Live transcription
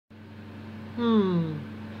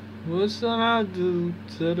What should I do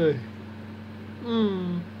today?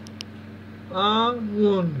 I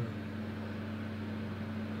wonder.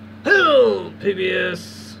 Hello,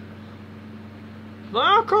 PBS.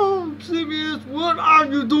 ViacomCBS, what are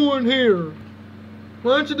you doing here?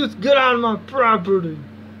 Why don't you just get out of my property?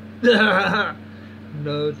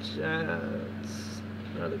 No chance.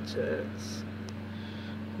 Not a chance.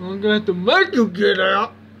 I'm gonna have to make you get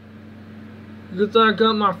out. Because I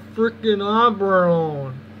got my freaking eyebrow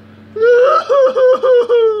on.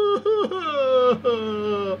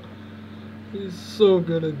 He's so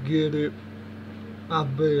gonna get it. I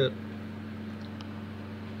bet.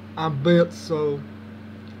 I bet so.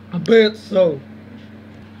 I bet so.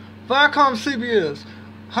 ViacomCBS,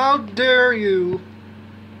 how dare you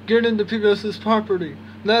get into PBS's property?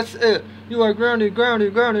 That's it. You are grounded,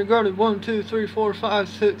 grounded, grounded, grounded. 1, 2, 3, 4, 5,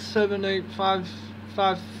 6, 7, 8, 5,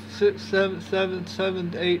 5, 6, 7, 7,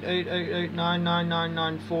 7, 8, 8, 8, 8, 9, 9, 9,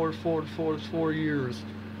 9, 4, 4, 4, 4 years.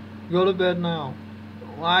 Go to bed now.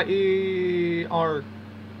 Y-E-R.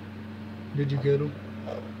 Did you get him?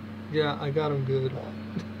 Yeah, I got him good.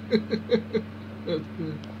 That's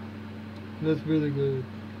good. That's really good.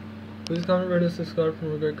 Please comment, rate, and subscribe for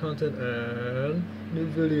more great content and new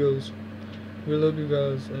videos. We love you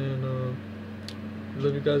guys, and we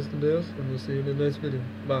love you guys to death, and we'll see you in the next video.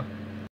 Bye.